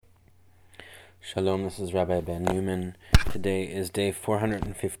Shalom, this is Rabbi Ben Newman. Today is day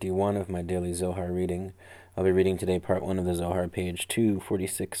 451 of my daily Zohar reading. I'll be reading today part 1 of the Zohar, page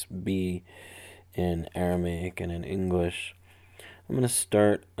 246b in Aramaic and in English. I'm going to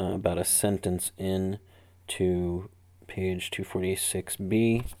start about a sentence in to page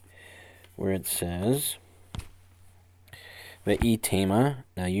 246b where it says, Ve'i tema.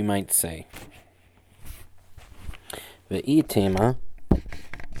 Now you might say, Ve'i tema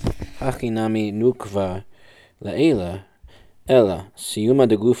Achinami nukva la'ela, ela siyuma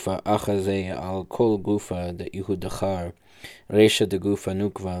de gufa achaze al kol gufa de ihudachar, resha de gufa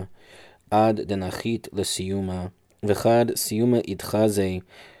nukva, ad denachit lesiyuma, v'chad siyuma idchaze,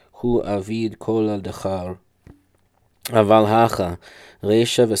 hu avid kol al dachar, aval hacha,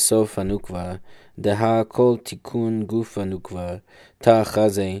 resha v'sof anukva, deha kol tikun gufa nukva,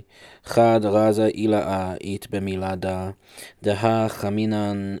 ta'achaze, chad raza ila'a it bemilada, deha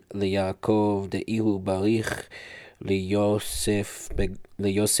chaminan liyakov deihu barich liyosef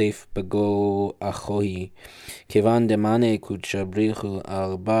bego achohi, kevan demane kutshabrichu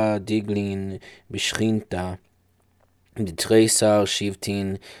arba diglin bishchinta, Ditreisar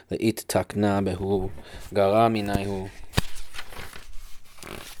shivtin leit takna behu, gara minayhu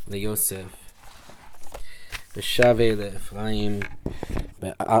liyosef, B'shave le'Ephraim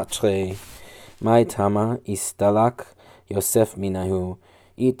be'atre, mai tama istalak Yosef minahu,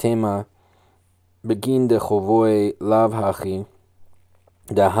 itema begin de chovoi lav hachi,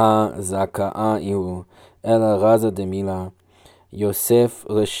 daha zaka'a ihu, ela raza de mila, Yosef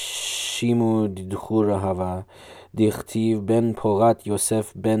reshimu didchura hava, dichtiv ben porat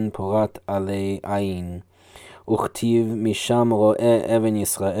Yosef ben porat alei ayin. וכתיב משם רואה אבן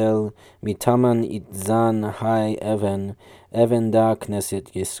ישראל, מתמן יתזן היי אבן דה כנסת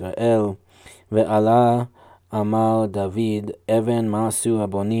ישראל, ועלה אמר דוד, אבן מעשו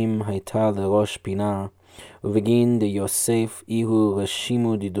הבונים הייתה לראש פינה, ובגין דיוסף איהו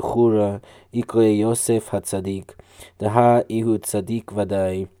רשימו דדחורה, יקרא יוסף הצדיק, דה איהו צדיק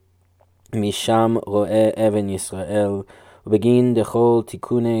ודאי, משם רואה אבן ישראל, ובגין דכל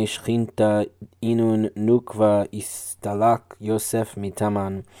תיקוני שכינתה אינון נוקבה הסתלק יוסף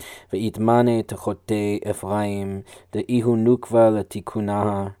מתמן, ויתמנה תחותי אפרים, דאיהו נוקבה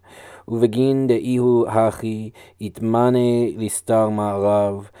לתיקונה, ובגין דאיהו הכי, יתמנה לסתר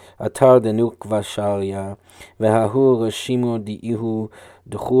מערב, אתר דנוקבה שריה, וההוא רשימו דאיהו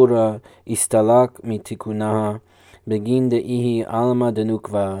דחורה, הסתלק מתיקונה, בגין דאיהי אלמה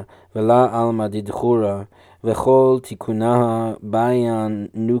דנוקבה, ולה אלמה דדחורה, וכל תיקונה ביין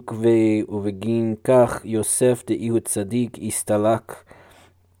נוקבה, ובגין כך יוסף דאיהו צדיק הסתלק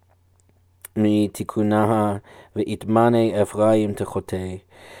מתיקונה, ויתמנה אפרים תחותי,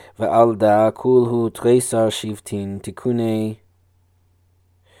 ועל דא כולהו תריסר שבטין תיקוני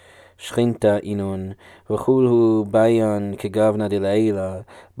שכינתה אינון, וכולהו ביין כגבנה דלעילה,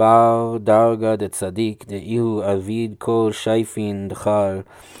 בר דרגה דצדיק דאיהו אביד כל שייפין דחר,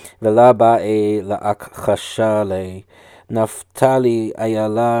 ולה באי להכחשה לי, נפתלי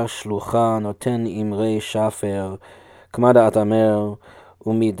איילה שלוחה נותן אמרי שפר, כמה דעת אמר,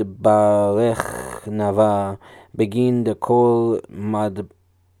 ומתברך נבה, בגין דכל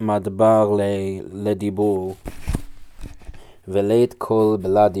מדבר לדיבור, ולית כל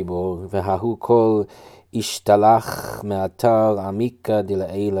בלה דיבור, וההוא כל השתלח מאתר עמיקה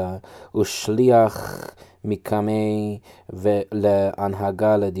דלעילה, ושליח מקמי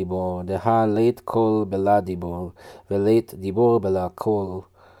ולהנהגה לדיבור, דה לית כל בלה דיבור, ולית דיבור בלה כל,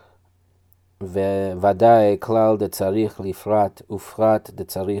 וודאי כלל דצריך לפרט, ופרט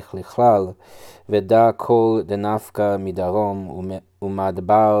דצריך לכלל, ודה כל דנפקה מדרום,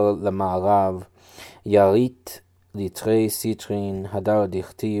 ומדבר למערב, ירית ליטרי סיטרין, הדר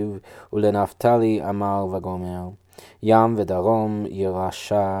דכתיב, ולנפתלי אמר וגומר, ים ודרום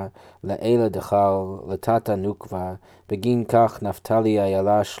ירשע, לאלה דחר, לטאטה נוקבה, בגין כך נפתלי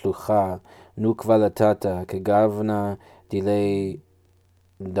איילה שלוחה, נוקבה לטאטה, כגבנה דילי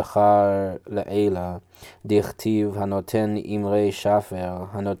דחר לאלה, דכתיב הנותן אמרי שפר,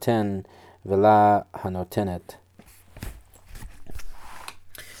 הנותן ולה הנותנת.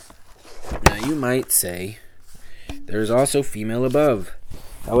 Now you might say, there is also female above.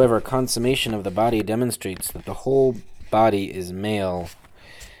 However, consummation of the body demonstrates that the whole body is male,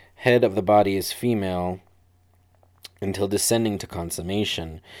 head of the body is female, until descending to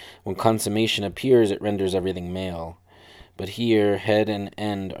consummation. When consummation appears, it renders everything male. But here, head and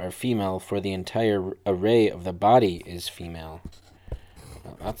end are female, for the entire array of the body is female.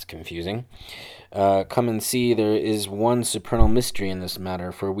 Well, that's confusing. Come and see, there is one supernal mystery in this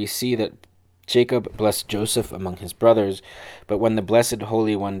matter, for we see that Jacob blessed Joseph among his brothers, but when the Blessed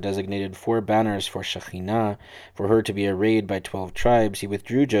Holy One designated 4 banners for Shekhinah, for her to be arrayed by 12 tribes, he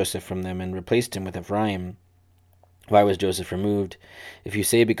withdrew Joseph from them and replaced him with Ephraim. Why was Joseph removed? If you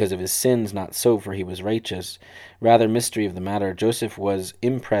say because of his sins, not so, for he was righteous. Rather, mystery of the matter, Joseph was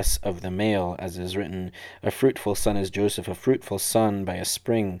impress of the male, as is written, a fruitful son is Joseph, a fruitful son by a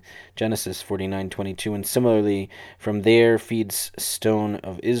spring, Genesis 49:22, and similarly, from there feeds stone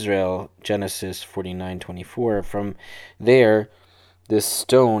of Israel, Genesis 49:24. From there, this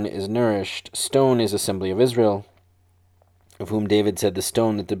stone is nourished. Stone is assembly of Israel, of whom David said, the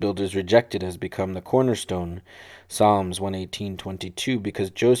stone that the builders rejected has become the cornerstone, Psalms 118:22, because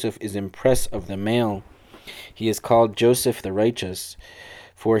Joseph is impress of the male. He is called Joseph the righteous,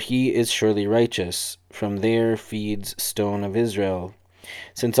 for he is surely righteous. From there feeds stone of Israel.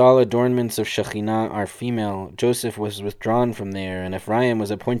 Since all adornments of Shekhinah are female, Joseph was withdrawn from there, and Ephraim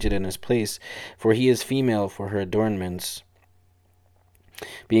was appointed in his place, for he is female for her adornments.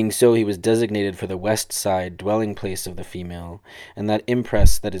 Being so, he was designated for the west side, dwelling place of the female, and that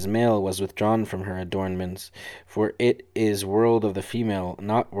impress that is male was withdrawn from her adornments, for it is world of the female,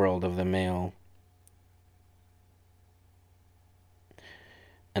 not world of the male.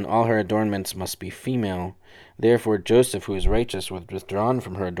 And all her adornments must be female. Therefore Joseph, who is righteous, was withdrawn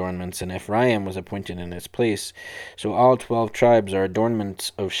from her adornments, and Ephraim was appointed in his place. So all 12 tribes are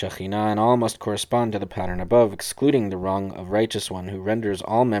adornments of Shekhinah, and all must correspond to the pattern above, excluding the rung of righteous one, who renders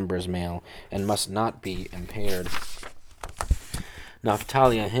all members male, and must not be impaired.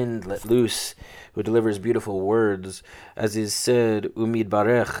 Naphtali, a hind let loose, who delivers beautiful words, as is said, Umid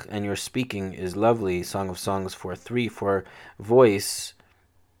Barech, and your speaking is lovely, Song of Songs 4:3, for voice,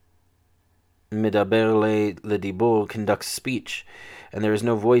 Midaber le conducts speech, and there is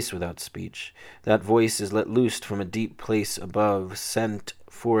no voice without speech. That voice is let loose from a deep place above, sent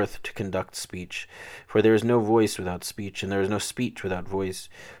forth to conduct speech. For there is no voice without speech, and there is no speech without voice.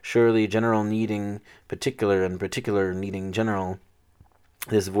 Surely general needing particular, and particular needing general.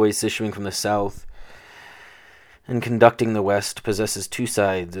 This voice issuing from the south and conducting the west possesses 2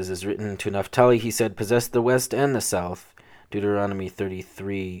 sides, as is written to Naphtali. He said, possess the west and the south. Deuteronomy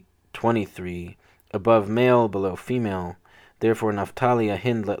 33:23, above male, below female. Therefore Naphtali, a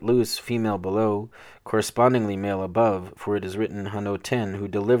hind let loose, female below, correspondingly male above, for it is written Hanoten, who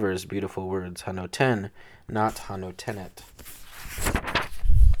delivers beautiful words. Hanoten, not Hanotenet.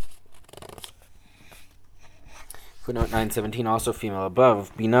 Footnote 9:17, also female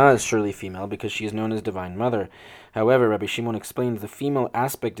above. Binah is surely female because she is known as Divine Mother. However, Rabbi Shimon explains the female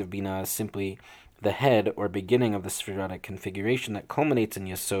aspect of Binah is simply the head or beginning of the spherotic configuration that culminates in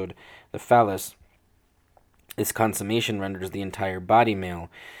Yesod, the phallus. This consummation renders the entire body male.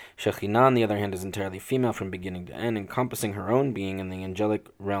 Shekhinah, on the other hand, is entirely female from beginning to end, encompassing her own being in the angelic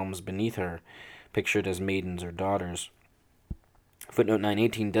realms beneath her, pictured as maidens or daughters. Footnote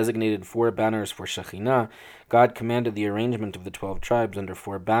 9:18, designated 4 banners for Shekhinah. God commanded the arrangement of the 12 tribes under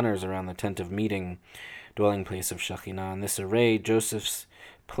 4 banners around the tent of meeting, dwelling place of Shekhinah. In this array, Joseph's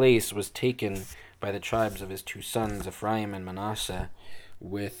place was taken by the tribes of his 2 sons, Ephraim and Manasseh,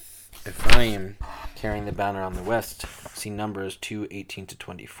 with Ephraim carrying the banner on the west. See Numbers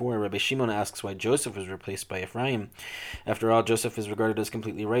 2:18-24. Rabbi Shimon asks why Joseph was replaced by Ephraim. After all, Joseph is regarded as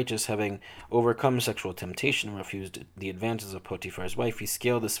completely righteous, having overcome sexual temptation and refused the advances of Potiphar's wife. He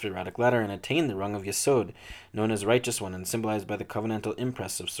scaled the spherotic ladder and attained the rung of Yesod, known as righteous one and symbolized by the covenantal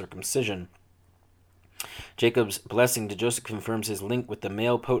impress of circumcision. Jacob's blessing to Joseph confirms his link with the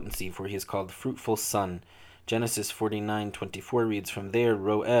male potency, for he is called fruitful son. Genesis 49:24 reads, from there,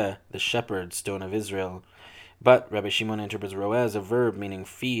 Roeh, the shepherd, stone of Israel. But Rabbi Shimon interprets Roeh as a verb meaning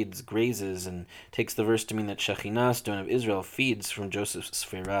feeds, grazes, and takes the verse to mean that Shekhinah, stone of Israel, feeds from Joseph's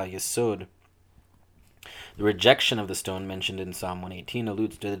Sphera, Yesod. The rejection of the stone mentioned in Psalm 118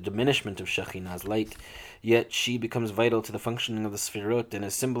 alludes to the diminishment of Shekhinah's light, yet she becomes vital to the functioning of the Sphirot and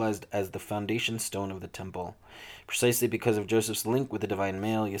is symbolized as the foundation stone of the temple. Precisely because of Joseph's link with the divine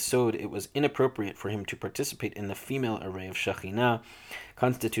male, Yesod, it was inappropriate for him to participate in the female array of Shekhinah,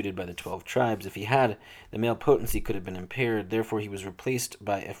 constituted by the 12 tribes. If he had, the male potency could have been impaired. Therefore he was replaced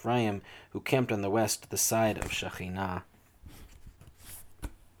by Ephraim, who camped on the west, the side of Shekhinah.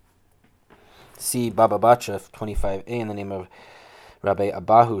 See Baba Batra 25a in the name of Rabbi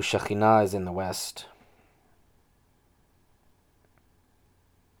Abahu. Shekhinah is in the west.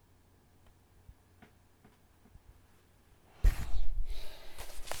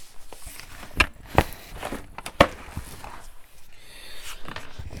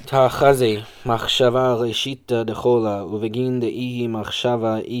 Ta'chaze machshava reshita dechola uvegin deihi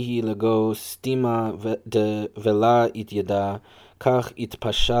machshava ihi lego stima de vela ityada כך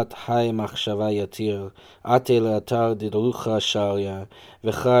התפשט חי מחשבה יתיר, עתה לאתר דרוחה שריה,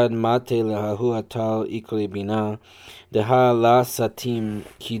 וחד מטה להוא אתר איקרי בינה, דהה לה סתים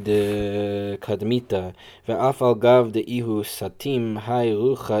כדמיתה, ואף על גב דאיהו סתים, היי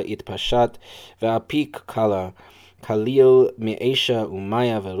רוחה התפשט, ואפיק קלה, כליל מאשה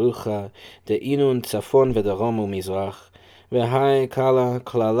ומיה ורוחה, דאינון צפון ודרום ומזרח, והי קלה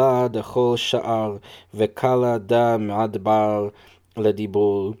כללה דכל שער, וקלה דה מדבר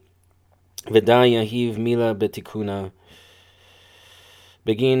לדיבור, ודה יהיב מילה בתיקונה.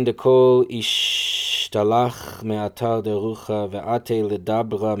 בגין דכל השתלח מאתר דרוחה, ועתה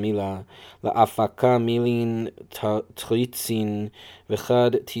לדברה מילה, להפקה מילין תריצין,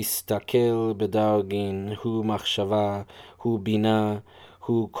 וחד תסתכל בדרגין, הוא מחשבה, הוא בינה,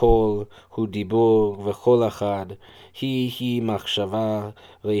 הוא קול, הוא דיבור, וכל אחד, היא מחשבה,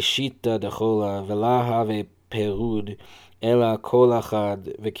 ראשיתה דכולה, ולה הווה פירוד, אלא כל אחד,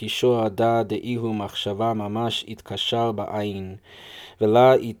 וקישור הדע דאיהו מחשבה ממש התקשר בעין,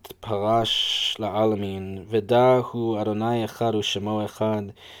 ולה יתפרש לעלמין, ודע הוא אדוני אחד ושמו אחד,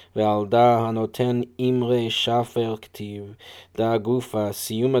 ועל דע הנותן אמרי שפר כתיב, דע גופה,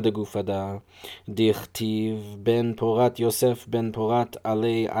 סיומה דגופה דע, דכתיב, בן פורת יוסף בן פורת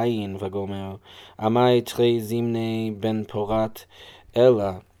עלי עין וגומר, עמי תרי זימני בן פורת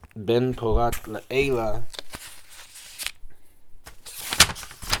אלה, בן פורת לאלה,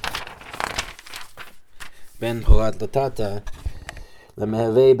 בן פורת לטאטה,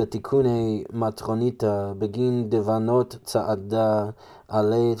 למהווה בתיקוני מטרוניתה, בגין דבנות צעדה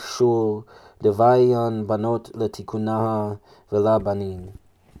עלי שור, דוויין בנות לתיקונה ולה בנין.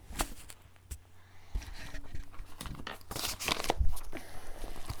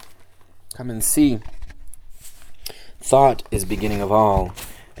 Come and see. Thought is beginning of all,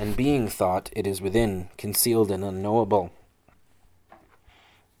 and being thought, it is within, concealed and unknowable.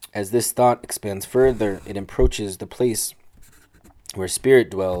 As this thought expands further, it approaches the place where spirit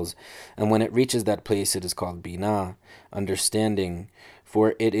dwells, and when it reaches that place it is called Binah, understanding,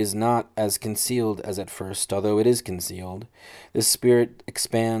 for it is not as concealed as at first, although it is concealed. This spirit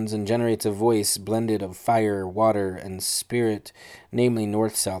expands and generates a voice blended of fire, water, and spirit, namely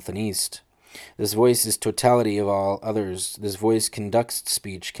north, south, and east. This voice is totality of all others. This voice conducts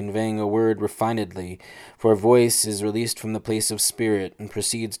speech, conveying a word refinedly, for a voice is released from the place of spirit and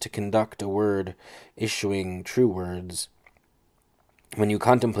proceeds to conduct a word, issuing true words. When you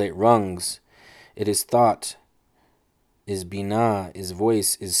contemplate rungs, it is thought, is binah, is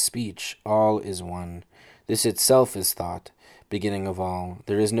voice, is speech, all is one. This itself is thought, beginning of all.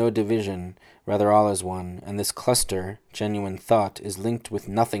 There is no division, rather all is one, and this cluster, genuine thought, is linked with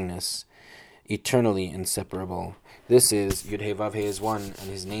nothingness, eternally inseparable. This is, Yud-Heh-Vav-Heh is one, and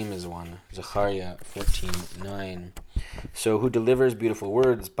his name is one. Zechariah 14:9. So who delivers beautiful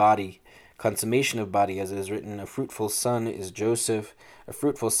words, body, consummation of body, as it is written, a fruitful son is Joseph, a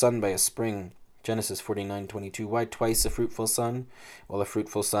fruitful son by a spring. Genesis 49:22. Why twice a fruitful son? Well, a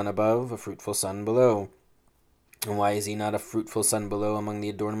fruitful son above, a fruitful son below. And why is he not a fruitful son below among the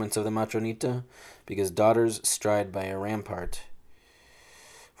adornments of the matronita? Because daughters stride by a rampart.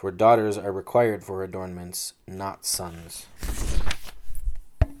 For daughters are required for adornments, not sons.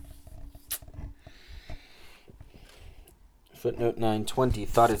 Footnote 9:20.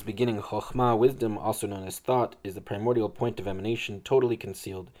 Thought is beginning. Chokhmah, wisdom, also known as thought, is the primordial point of emanation, totally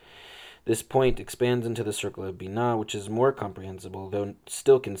concealed. This point expands into the circle of Binah, which is more comprehensible, though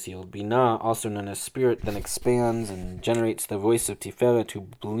still concealed. Binah, also known as spirit, then expands and generates the voice of Tiferet, who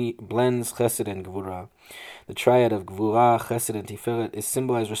blends Chesed and Gvura. The triad of Gvura, Chesed, and Tiferet is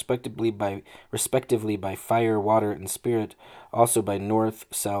symbolized respectively by fire, water, and spirit, also by north,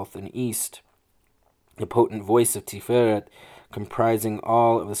 south, and east. The potent voice of Tiferet, comprising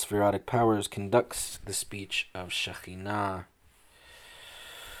all of the spherotic powers, conducts the speech of Shekhinah.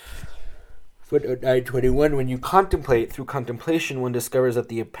 Footnote 9:21. When you contemplate, through contemplation one discovers that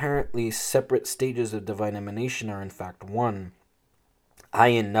the apparently separate stages of divine emanation are in fact one.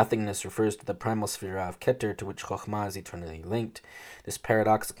 Ayin, nothingness, refers to the primal sphere of Keter, to which Chokhmah is eternally linked. This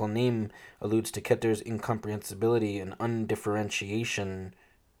paradoxical name alludes to Keter's incomprehensibility and undifferentiation,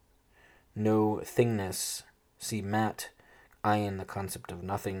 no thingness. See Mat, Ayin, the concept of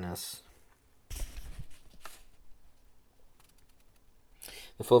nothingness.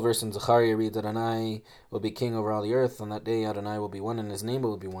 The full verse in Zechariah reads, Adonai will be king over all the earth. On that day, Adonai will be one, and his name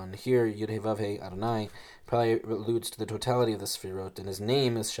will be one. Here, Yud-Heh-Vav-Heh, Adonai, probably alludes to the totality of the Sefirot, and his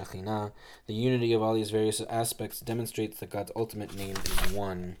name is Shekhinah. The unity of all these various aspects demonstrates that God's ultimate name is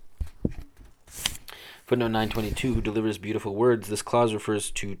one. Footnote 922, who delivers beautiful words. This clause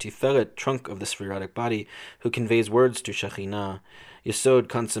refers to Tiferet, trunk of the spherotic body, who conveys words to Shekhinah. Yesod,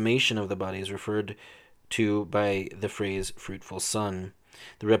 consummation of the body, is referred to by the phrase fruitful son.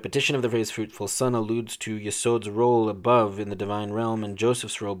 The repetition of the phrase fruitful son alludes to Yesod's role above in the divine realm and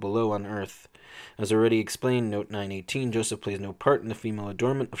Joseph's role below on earth. As already explained, note 918, Joseph plays no part in the female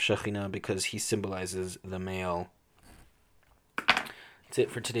adornment of Shekhinah because he symbolizes the male. That's it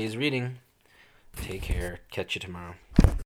for today's reading. Take care. Catch you tomorrow.